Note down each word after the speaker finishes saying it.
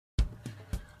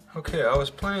Okay, I was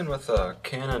playing with a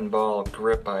Cannonball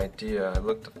grip idea. I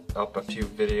looked up a few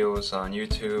videos on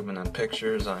YouTube and then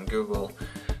pictures on Google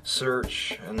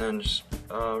search, and then just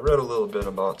read a little bit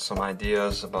about some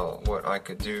ideas about what I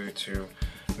could do to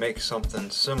make something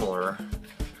similar.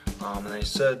 And they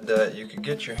said that you could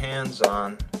get your hands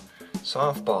on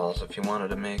softballs if you wanted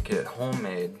to make it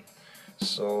homemade.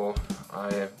 So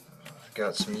I've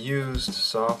got some used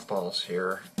softballs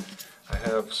here. I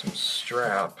have some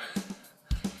strap,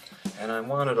 and I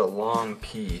wanted a long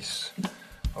piece.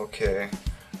 Okay,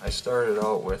 I started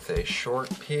out with a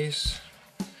short piece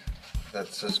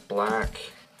that's just black,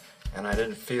 and I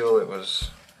didn't feel it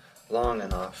was long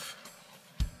enough.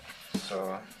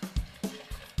 So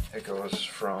it goes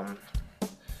from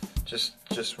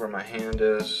just where my hand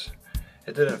is.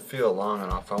 It didn't feel long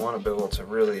enough. I want to be able to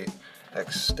really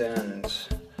extend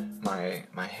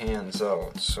my hands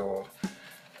out. So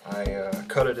I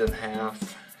cut it in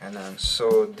half and then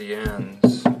sewed the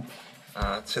ends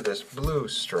to this blue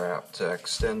strap to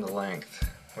extend the length,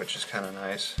 which is kind of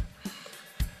nice.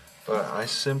 But I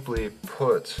simply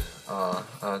put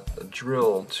a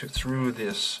drill through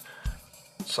this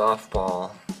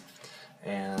softball,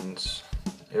 and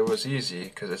it was easy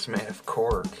because it's made of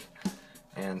cork,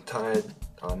 and tied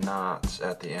knots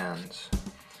at the ends.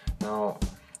 Now,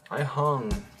 I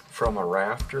hung from a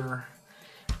rafter,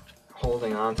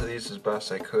 holding on to these as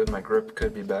best I could. My grip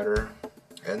could be better,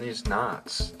 and these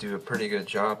knots do a pretty good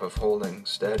job of holding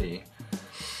steady.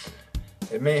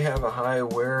 It may have a high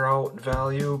wear out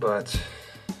value, but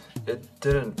it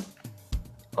didn't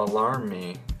alarm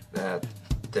me that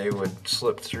they would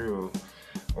slip through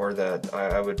or that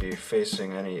I would be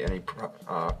facing any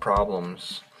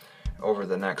problems over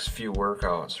the next few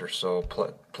workouts or so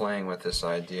playing with this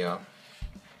idea.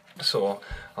 So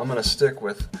I'm going to stick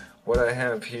with what I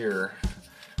have here,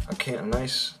 a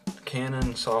nice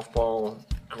Canon softball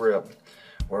grip,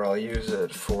 where I'll use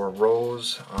it for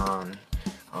rows on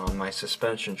my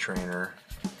suspension trainer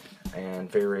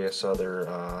and various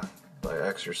other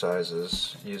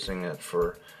exercises, using it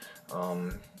for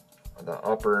the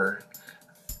upper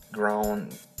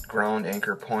ground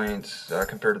anchor point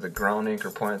compared to the ground anchor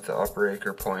point. The upper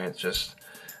anchor point, just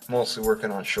mostly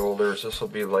working on shoulders. This will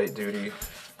be light duty.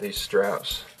 These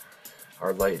straps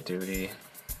are light duty,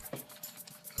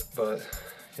 but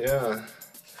yeah.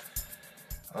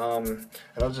 And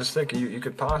I was just thinking, you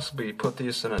could possibly put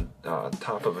these in a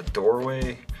top of a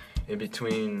doorway, in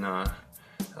between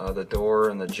the door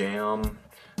and the jamb,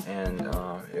 and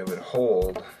it would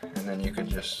hold, and then you could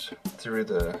just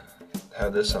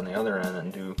have this on the other end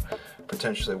and do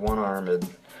potentially one-armed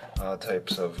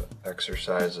types of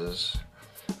exercises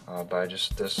by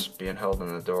just this being held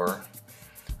in the door.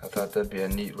 I thought that'd be a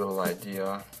neat little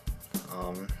idea,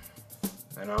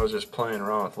 and I was just playing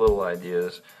around with little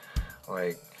ideas,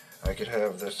 like I could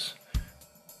have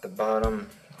the bottom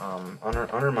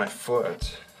under my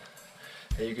foot,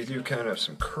 and you could do kind of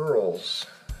some curls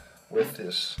with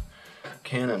this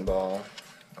Cannonball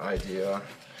idea.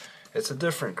 It's a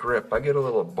different grip. I get a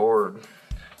little bored,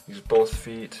 use both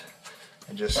feet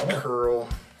and just curl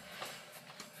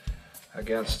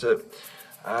against it.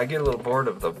 I get a little bored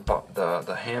of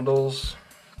the handles,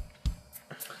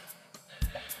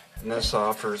 and this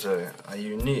offers a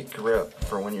unique grip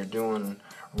for when you're doing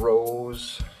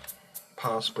rows,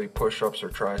 possibly push-ups or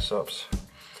triceps.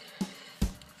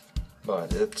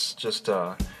 But it's just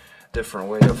a different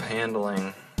way of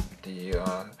handling the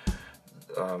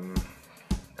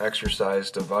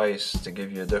exercise device to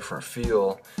give you a different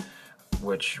feel,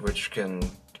 which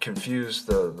can confuse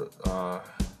the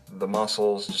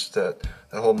muscles. Just that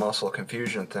the whole muscle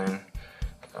confusion thing,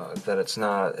 that it's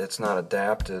not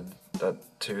adapted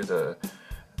to the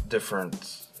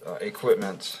different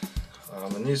equipment.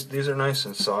 And these are nice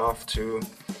and soft too,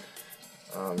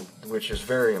 which is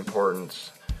very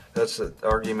important. That's the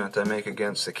argument I make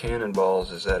against the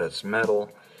Cannonballs, is that it's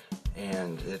metal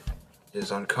and it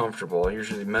is uncomfortable.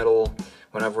 Usually metal,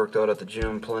 when I've worked out at the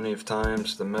gym plenty of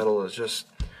times, the metal is just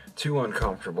too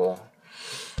uncomfortable.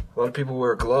 A lot of people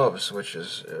wear gloves, which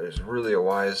is really a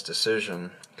wise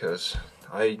decision, because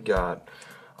I got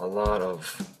a lot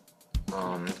of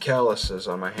calluses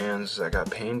on my hands that got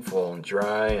painful and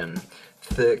dry and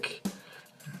thick,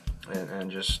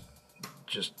 and just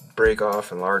break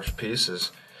off in large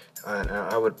pieces. And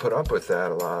I would put up with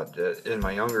that a lot in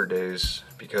my younger days,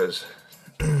 because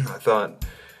I thought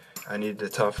I needed to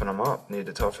toughen them up, need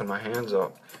to toughen my hands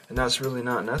up, and that's really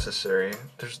not necessary.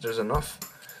 There's enough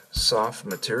soft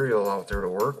material out there to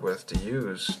work with, to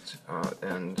use,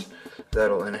 and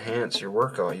that'll enhance your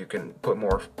workout. You can put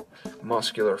more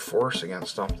muscular force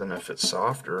against something if it's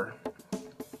softer.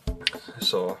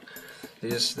 So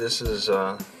This is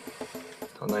a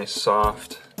nice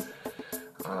soft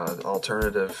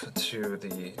alternative to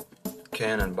the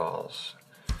Cannonballs,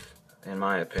 in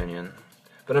my opinion.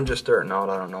 But I'm just starting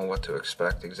out. I don't know what to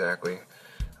expect exactly.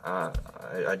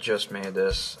 I just made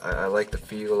this. I like the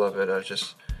feel of it.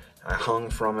 I hung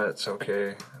from it. It's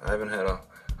okay. I haven't had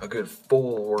a good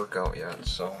full workout yet,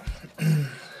 so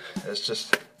it's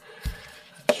just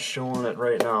showing it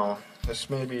right now. This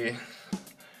may be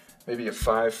maybe a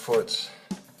 5 foot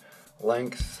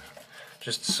length,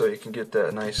 just so you can get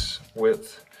that nice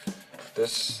width.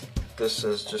 This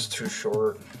is just too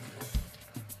short.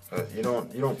 You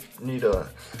don't need a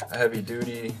heavy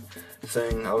duty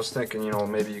thing. I was thinking, you know,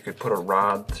 maybe you could put a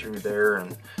rod through there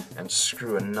and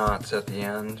screw a knot at the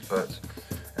end, but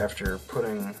after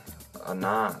putting a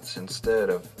knot instead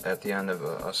of at the end of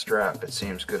a strap, it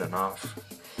seems good enough,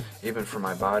 even for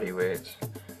my body weight.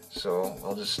 So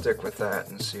I'll just stick with that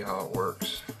and see how it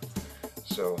works.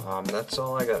 So that's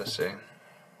all I gotta say.